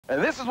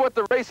And this is what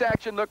the race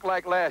action looked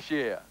like last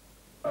year.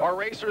 Our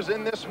racers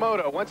in this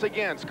moto, once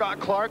again,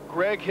 Scott Clark,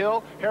 Greg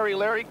Hill, Harry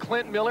Larry,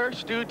 Clint Miller,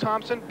 Stu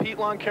Thompson, Pete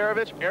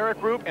Lonkarovich,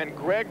 Eric Roop, and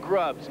Greg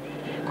Grubbs.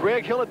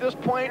 Greg Hill at this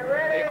point,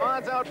 the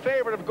odds-out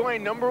favorite of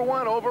going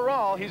 #1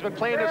 overall. He's been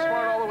playing this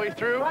smart all the way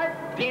through.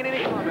 Dean,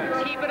 any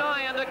comments? Keep an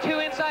eye on the two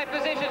inside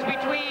positions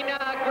between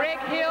Greg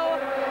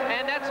Hill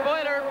and that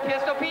spoiler,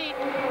 Pistol Pete.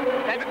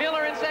 That's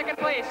Miller in second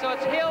place. So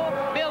it's Hill,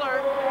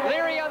 Miller,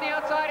 Leary on the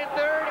outside in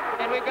third,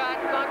 and we've got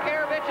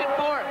Lonkarovich in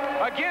fourth.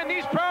 Again,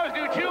 these pros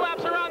do 2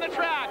 laps around the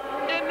track.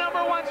 In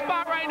 #1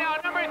 spot right now,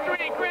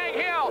 #3, Greg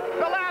Hill.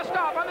 The last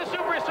stop on the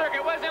Super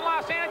Circuit was in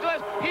Los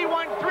Angeles. He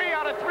won 3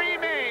 out of 3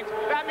 mains.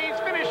 That means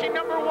finishing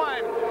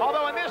 #1.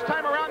 Although in this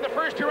time around, the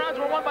first 2 rounds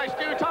were won by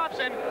Stu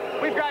Thompson.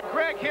 We've got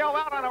Greg Hill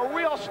out on a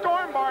real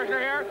storm barger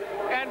here,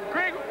 and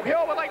Greg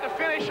Hill would like to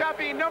finish up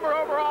being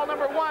overall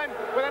 #1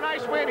 with a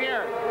nice win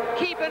here.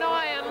 Keep an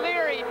eye on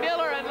Leary,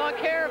 Miller, and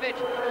Lonkarovich.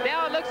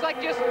 Now it looks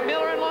like just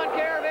Miller and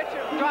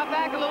Lonkarovich drop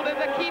back a little bit,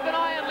 but keep an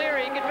eye on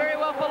Leary. He could very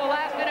well pull a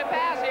last-minute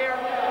pass here.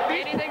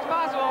 Anything's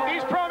possible.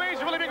 These pro mains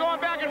have really been going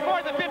back and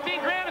forth. The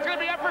 15 grand is going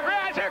to be up for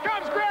grabs. Here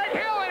comes Greg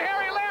Hill and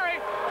Harry Larry,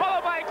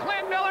 followed by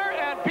Clint Miller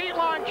and Pete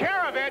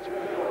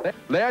Lonkarovich.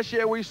 Last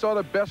year we saw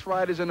the best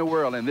riders in the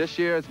world, and this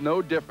year it's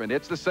no different.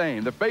 It's the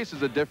same. The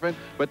faces are different,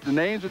 but the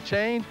names have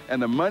changed,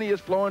 and the money is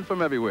flowing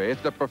from everywhere.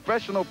 It's the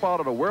professional part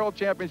of the World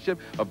Championship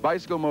of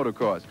Bicycle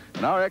Motocross,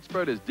 and our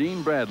expert is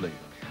Dean Bradley.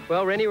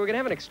 Well, Randy, we're going to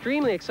have an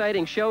extremely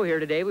exciting show here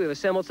today. We've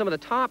assembled some of the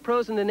top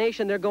pros in the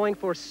nation. They're going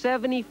for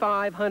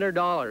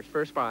 $7,500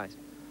 first prize.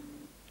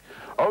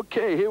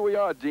 Okay, here we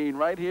are, Dean,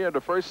 right here at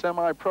the first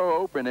Semi-Pro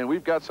Open, and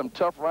we've got some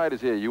tough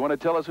riders here. You want to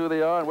tell us who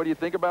they are and what do you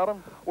think about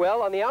them?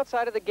 Well, on the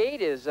outside of the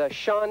gate is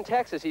Sean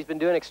Texas. He's been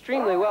doing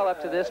extremely well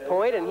up to this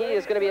point, and he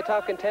is going to be a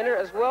top contender,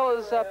 as well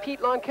as Pete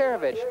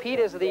Lonkarovich. Pete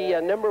is the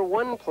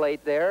 #1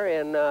 plate there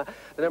in the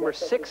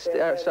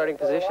 #6 starting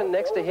position.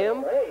 Next to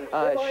him,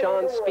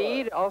 Sean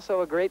Speed,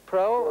 also a great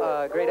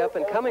pro, great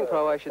up-and-coming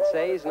pro, I should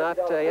say. He's not,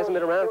 he hasn't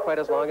been around quite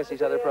as long as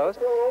these other pros.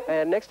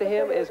 And next to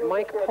him is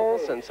Mike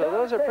Polson. So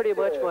those are pretty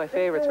much my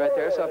favorites right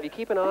there. So if you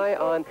keep an eye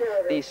on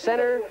the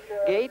center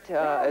gate,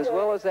 as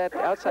well as that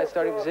outside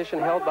starting position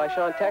held by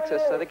Sean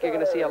Texas, I think you're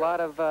going to see a lot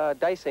of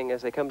dicing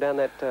as they come down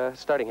that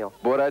starting hill.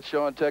 Boy, that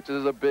Sean Texas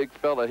is a big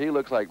fella. He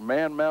looks like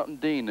Man Mountain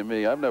Dean to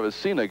me. I've never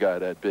seen a guy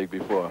that big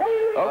before.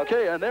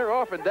 Okay, and they're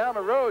off and down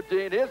the road,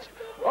 Dean. It's,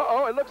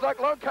 it looks like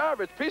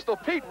Lonkarovich. Pistol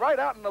Pete right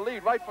out in the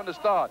lead right from the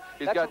start.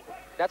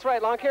 That's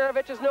right.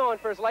 Lonkarovich is known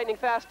for his lightning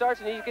fast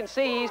starts, and you can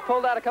see he's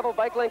pulled out a couple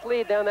bike length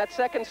lead down that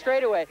second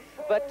straightaway.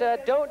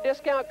 But don't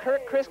discount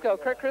Kurt Crisco.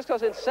 Kurt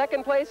Crisco's in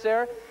second place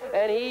there,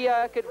 and he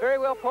could very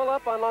well pull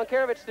up on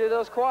Lonkarovich through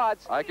those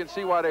quads. I can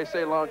see why they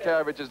say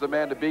Lonkarovich is the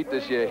man to beat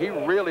this year. He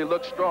really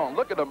looks strong.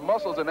 Look at the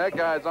muscles in that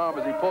guy's arm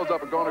as he pulls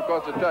up and going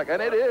across the track.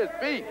 And it is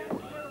Pete.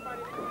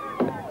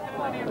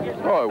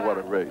 Oh, what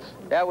a race.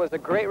 That was a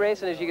great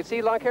race, and as you can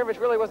see, Lonkarovich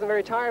really wasn't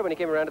very tired when he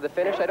came around to the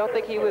finish. I don't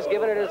think he was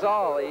giving it his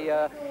all. He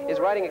is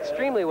riding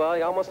extremely well.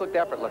 He almost looked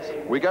effortless.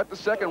 We got the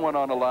second one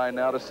on the line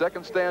now, the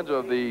second stanza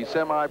of the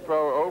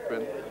Semi-Pro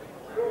Open.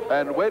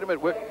 And wait a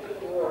minute.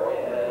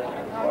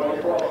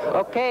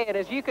 Okay, and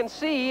as you can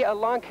see,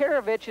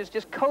 Lonkarovich is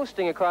just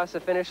coasting across the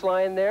finish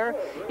line there.